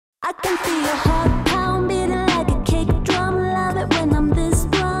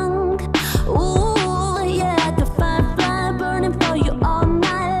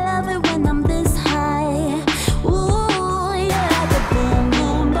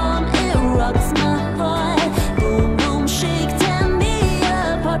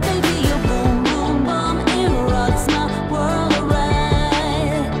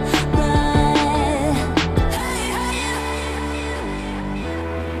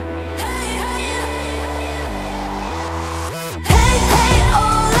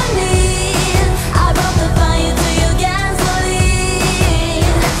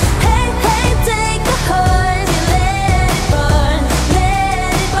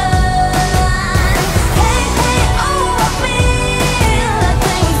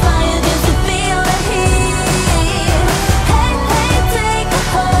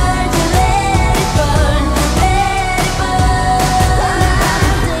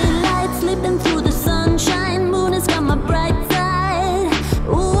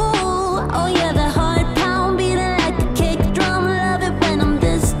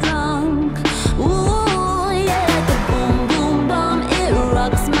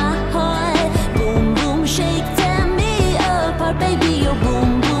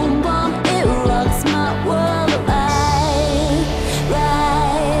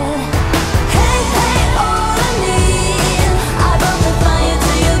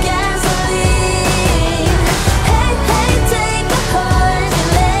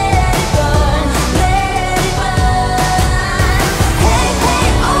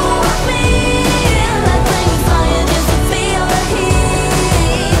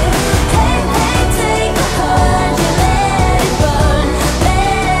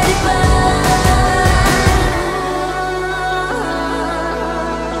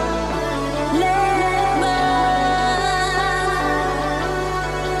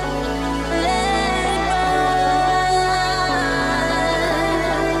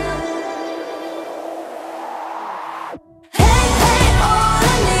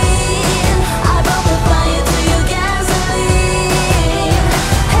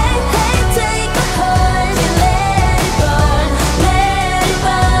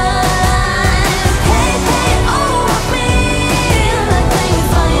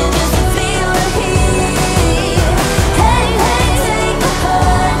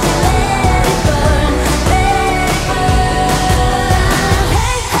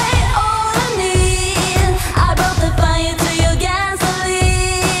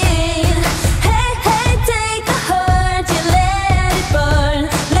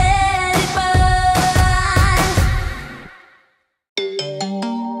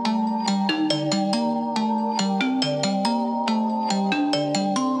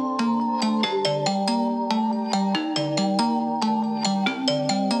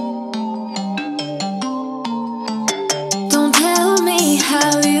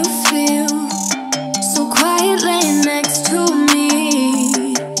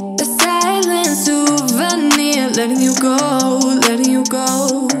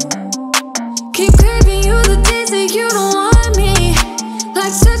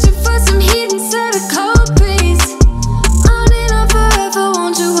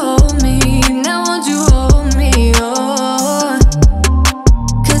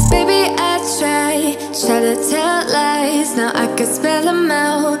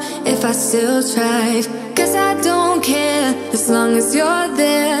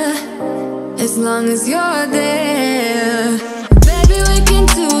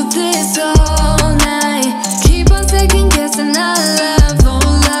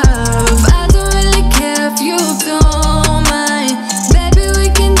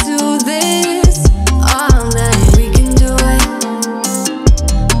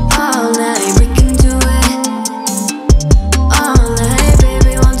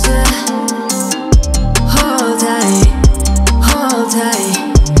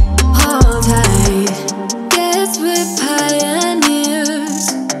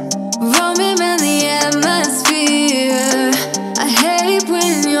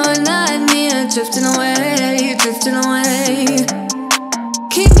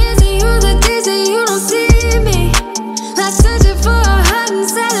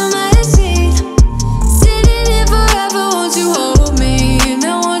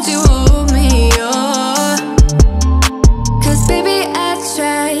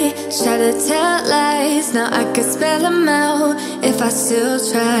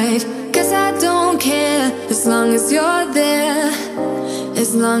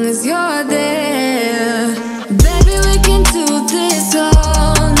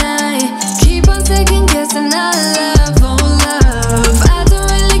Keep on second guessing our love, oh love. I don't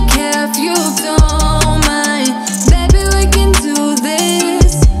really care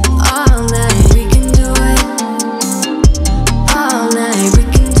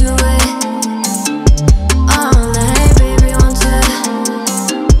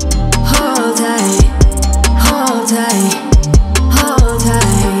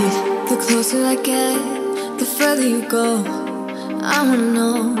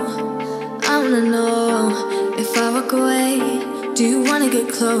wanna know if I walk away, do you wanna get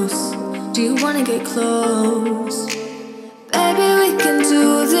close? Do you wanna get close? Baby, we can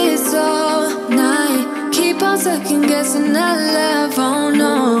do this all night. Keep on second guessing our love, oh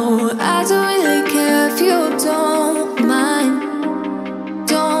no. I don't really care if you don't mind,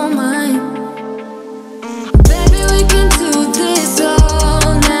 don't mind. Baby, we can do this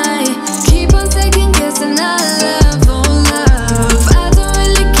all night. Keep on second guessing our love, oh love. I don't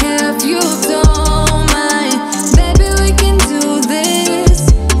really care if you don't mind. Baby, we can do this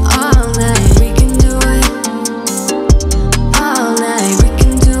all night. We can do it all night. We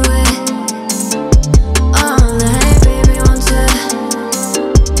can do it all night. Baby, won't you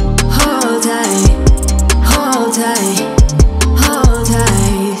hold tight, hold tight, hold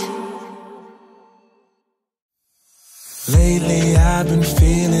tight. Lately I've been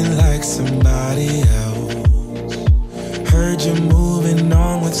feeling like somebody else. Heard you're moving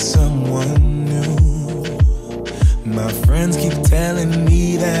on with someone new. My friends keep telling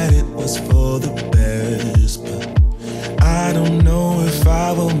me that it was for the best, but I don't know if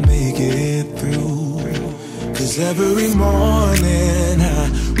I will make it through. Cause every morning I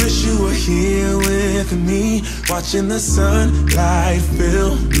wish you were here with me, watching the sunlight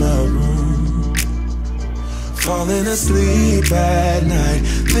fill my room. Falling asleep at night,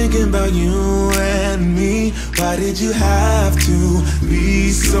 thinking about you and me. Why did you have to be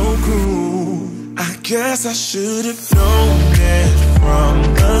so cruel? I guess I should have known it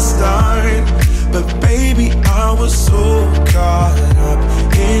from the start, but baby, I was so caught up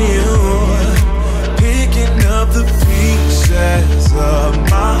in you, picking up the pieces of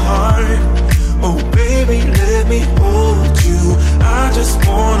my heart. Oh baby, let me hold you, I just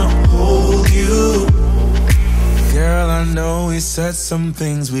wanna hold you. Girl, I know we said some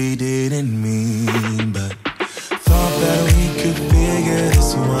things we didn't mean, but thought that we could figure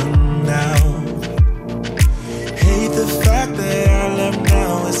this one out. Hate the fact that our love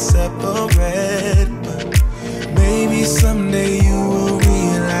now is separate, but maybe someday you will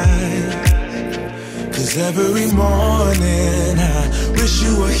realize. Cause every morning I wish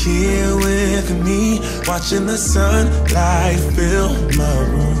you were here with me, watching the sunlight fill my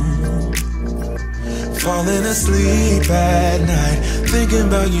room. Falling asleep at night, thinking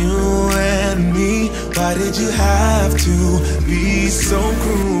about you and me. Why did you have to be so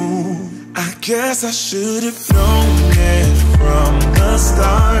cruel? I guess I should have known it from the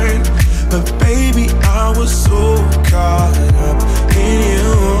start, but baby, I was so caught up in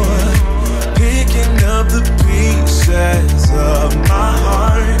you, picking up the pieces of my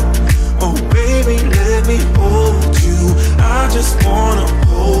heart. Oh baby, let me hold you, I just wanna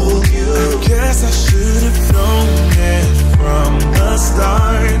hold you. I guess I should have known it from the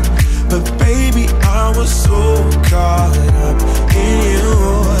start, but baby, I was so caught up in you,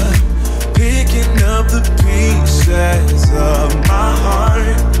 picking up the pieces of my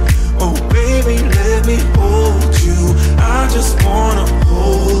heart. Oh baby, let me hold you, I just wanna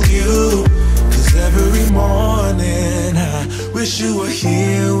hold you. Cause every morning I wish you were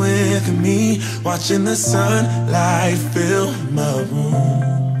here with me, watching the sunlight fill my room.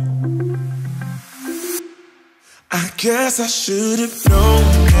 I guess I should have known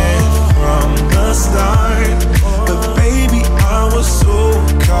it from the start, but baby, I was so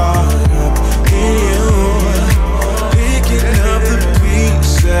caught up in you, picking up the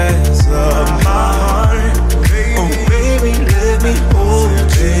pieces of my heart. Oh baby, let me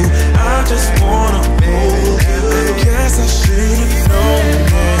hold you, I just wanna hold you. I guess I should have known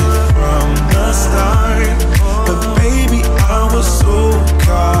it from the start, but baby, I was so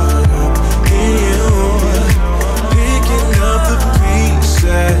caught up in you, picking up the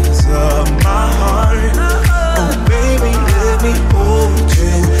pieces of my heart. Oh baby, let me hold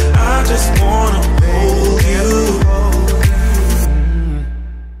you, I just wanna hold you.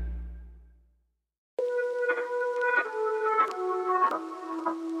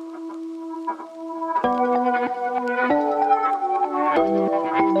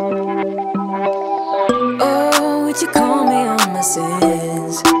 Oh, would you call me on my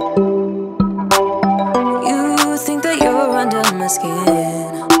sins? You think that you're under my skin.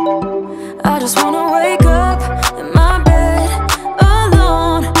 I just wanna wake up in my bed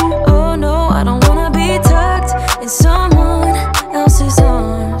alone. Oh no, I don't wanna be tucked in someone else's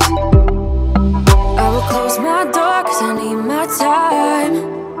arms. I will close my door cause I need my time.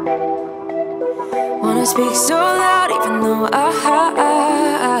 Wanna speak so loud even though I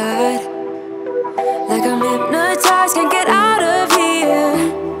hide. Like I'm hypnotized, can't get out of here.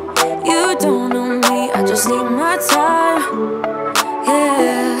 You don't know me, I just need my time.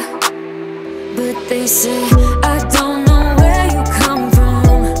 Yeah, but they say I don't know where you come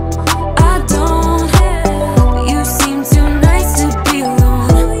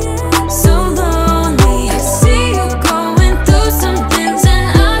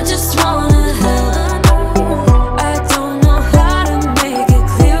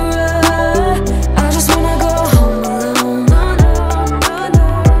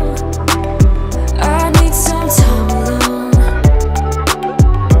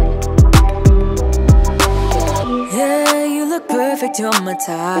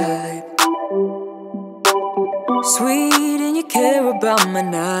type. Sweet and you care about my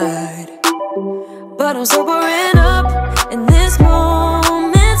night, but I'm sobering up in this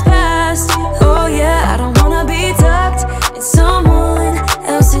moment's past. Oh yeah, I don't wanna be tucked in someone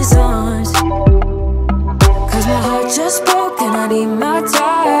else's arms, cause my heart just broke and I need my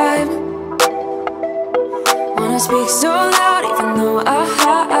time. Wanna speak so loud even though I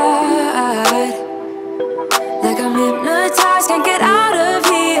hide, like I'm hypnotized, can't get out of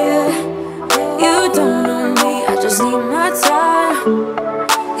here. You don't know me, I just need my time.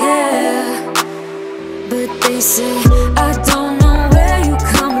 Yeah, but they say I don't know where you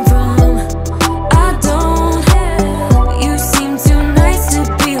come from. I don't. You seem too nice to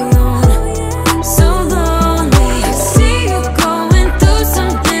be alone, so lonely. I see you going through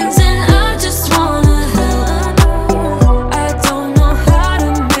some things and I just wanna help. I don't know how to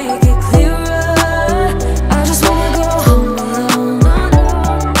make it clearer. I just wanna go home alone.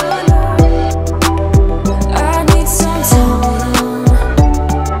 I need some time alone.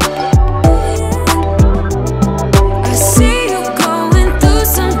 I see you going through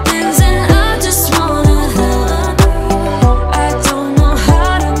some things and I just wanna help. I don't know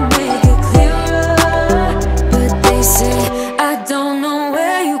how to make it clearer, but they say I don't know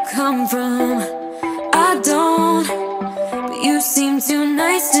where you come from. I don't, but you seem too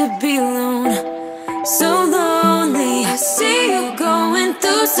nice to be alone, so lonely. I see you going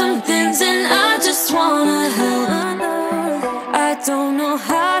through some things and I just wanna help. I don't know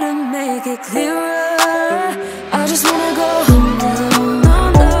how to make it clearer. I just wanna go home alone.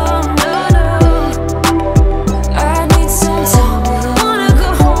 No, no, no, no. I need some time. I wanna go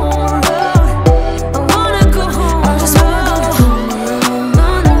home alone. I wanna go home. I just wanna go home alone. No,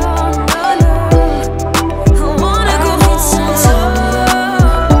 no, no, no. I wanna go home. I need some time.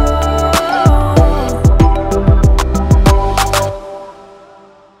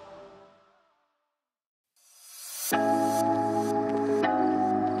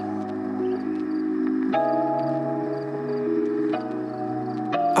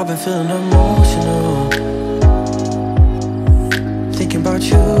 I've been feeling emotional, thinking about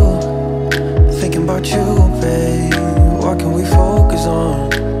you, babe. What can we focus on?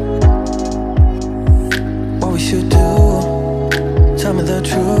 What we should do? Tell me the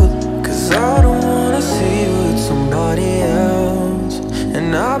truth, cause I don't wanna see you with somebody else.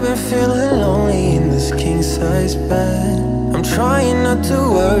 And I've been feeling lonely in this king-size bed. I'm trying not to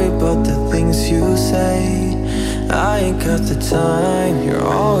worry about the things you say. I ain't got the time, you're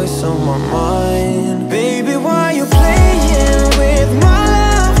always on my mind. Baby, why you playing with my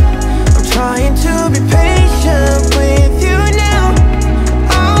love? I'm trying to be patient with you now.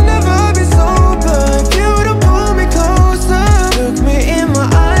 I'll never be sober if you don't pull me closer. Look me in my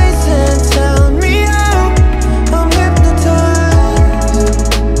eyes and tell me how. I'm hypnotized,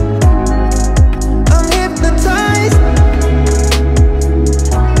 I'm hypnotized.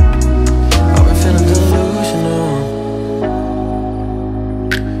 I've been feeling delusional,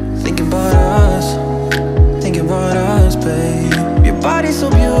 thinking about us, babe. Your body's so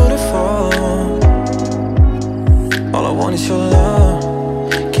beautiful. All I want is your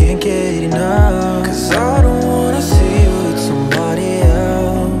love, can't get enough. Cause I don't wanna see you with somebody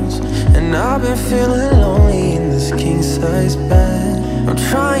else. And I've been feeling lonely in this king-size bed. I'm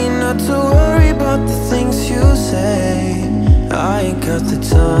trying not to worry about the things you say. I ain't got the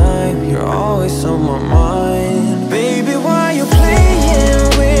time, you're always on my mind. Baby, why you playing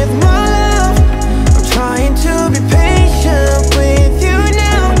with my love? I'm trying to be patient with you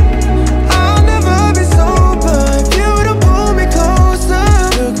now. I'll never be sober if you don't pull me closer.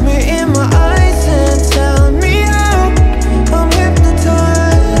 Look me in my eyes and tell me how. I'm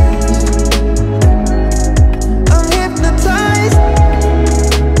hypnotized, I'm hypnotized.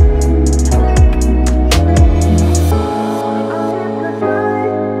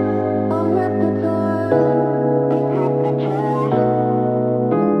 I'm hypnotized.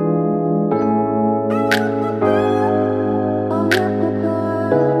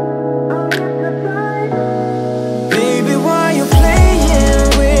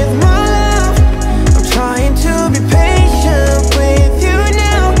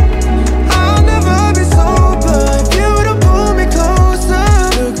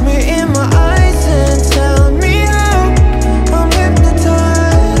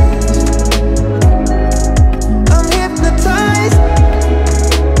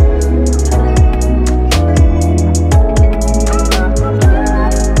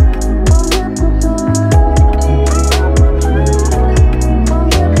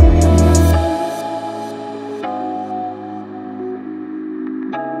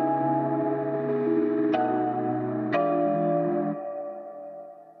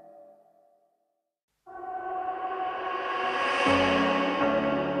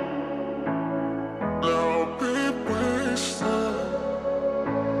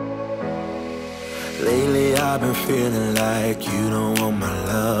 I've been feeling like you don't want my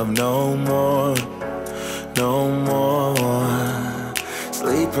love no more, no more.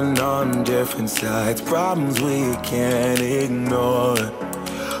 Sleeping on different sides, problems we can't ignore.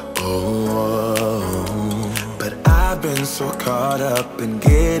 Oh, but I've been so caught up in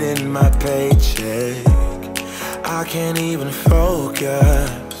getting my paycheck, I can't even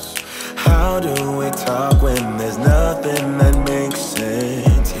focus. How do we talk when there's nothing that makes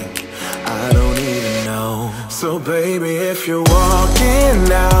sense? Yeah, I don't even know. So baby, if you're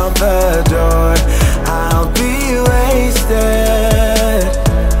walking out the door, I'll be wasted.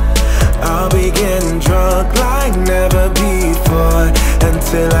 I'll be getting drunk like never before,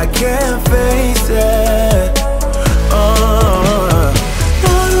 until I can't face it. Oh,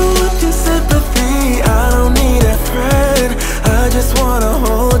 I don't want your sympathy, I don't need a friend. I just wanna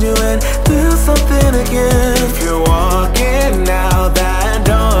hold you and do something again. If you're walking out that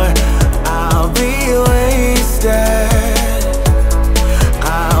door, I'll be wasted.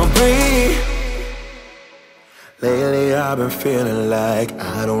 I'll be. Lately I've been feeling like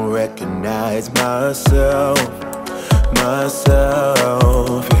I don't recognize myself, yeah.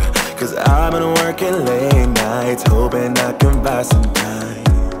 Cause I've been working late nights, hoping I can buy some time.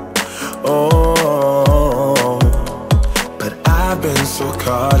 Oh, but I've been so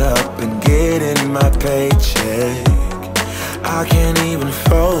caught up in getting my paycheck, I can't even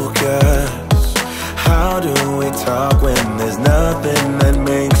focus. How do we talk when there's nothing that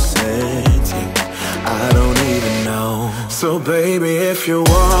makes sense? Yeah, I don't even know. So baby, if you're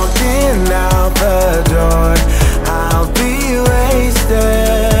walking out the door, I'll be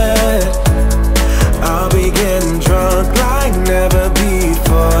wasted. I'll be getting drunk like never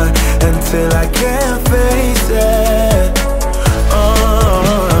before, until I can't face it.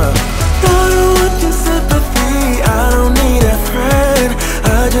 Oh, I don't want your sympathy, I don't need a friend.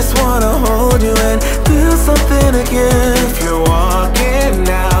 I just wanna hold you and do something again. If you're walking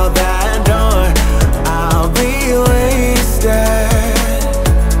out that door, I'll be wasted.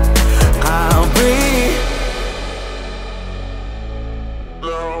 I'll be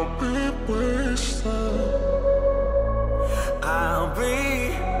wasted. I'll be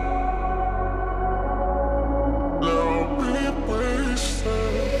wasted.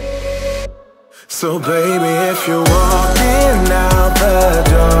 So baby, if you're walking out the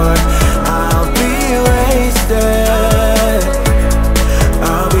door, I'll be wasted.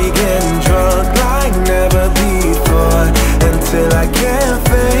 I'll be getting drunk like never before, until I can't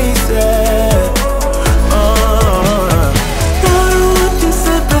face it. Oh, I don't want your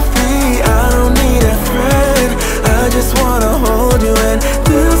sympathy, I don't need a friend. I just wanna hold you and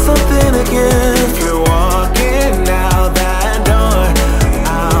do something again. If you're walking out that door,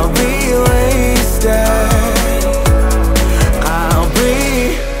 I'll be wasted. I'll be.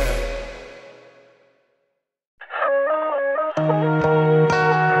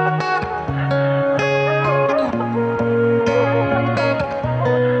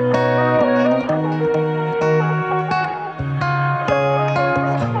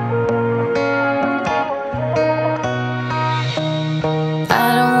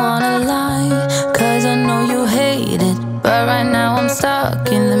 I don't wanna lie, cause I know you hate it, but right now I'm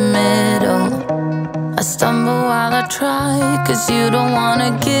stuck in the middle. I stumble while I try, cause you don't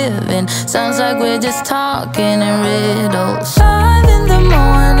wanna give in. Sounds like we're just talking in riddles. 5 in the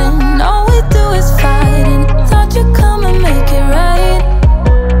morning, all we do is fighting. Thought you'd come and make it right.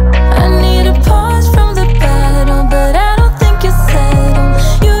 I need a pause from the battle, but I don't think you're settled.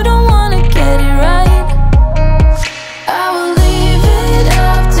 You don't wanna get it right. I will leave it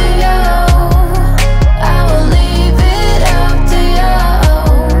up to you. I will leave it up to you.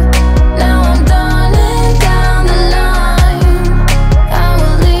 Now I'm done and down the line. I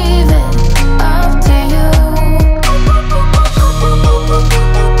will leave it up to you.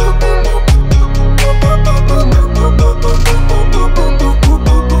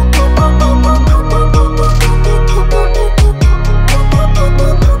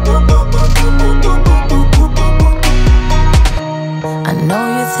 I know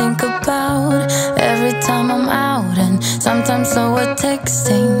you think about every time I'm out, and sometimes so we're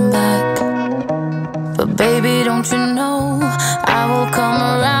texting back. But baby, don't you know I will come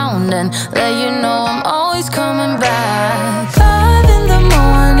around and let you know I'm always coming back. 5 in the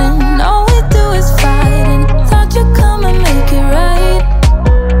morning, all we do is fighting. Thought you'd come and make it right.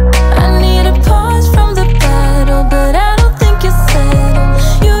 I need a pause from the battle, but I don't think you're settled.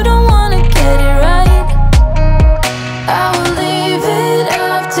 You don't wanna get it right. I will leave it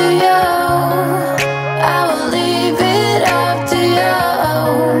up to you. I will leave it up to you.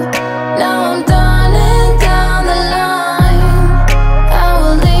 Now I'm done and down the line. I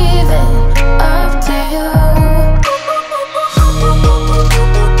will leave it up to you.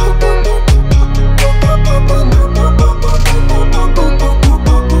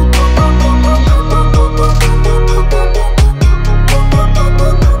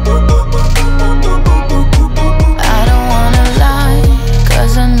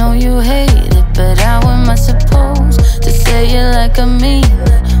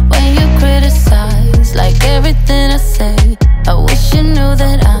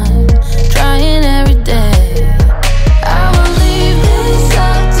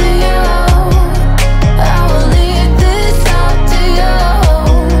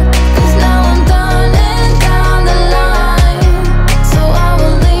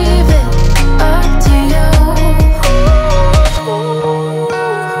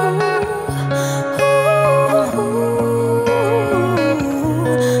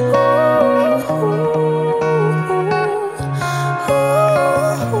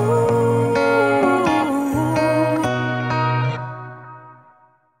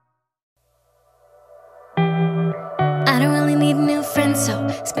 so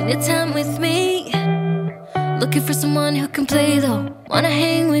spend your time with me. Looking for someone who can play though, wanna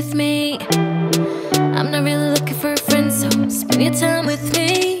hang with me. I'm not really looking for a friend, so spend your time with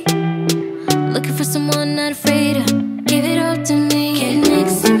me. Looking for someone not afraid to give it all to me. Get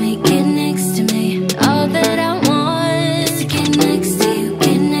next to me, get next to me. All that I want is to get next to you,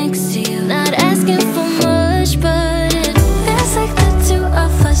 get next to you. Not asking for much, but it feels like the two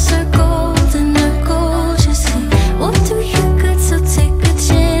of us are golden, are gorgeous. We'll do you good, so take a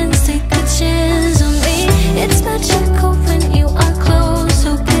chance on me. It's magical when you are close,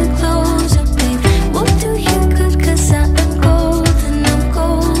 so get closer, babe. We'll do you good, cause I am golden, I'm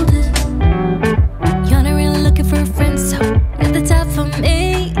golden. You're not really looking for a friend, so you're the type for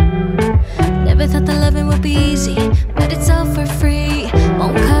me. Never thought that loving would be easy, but it's all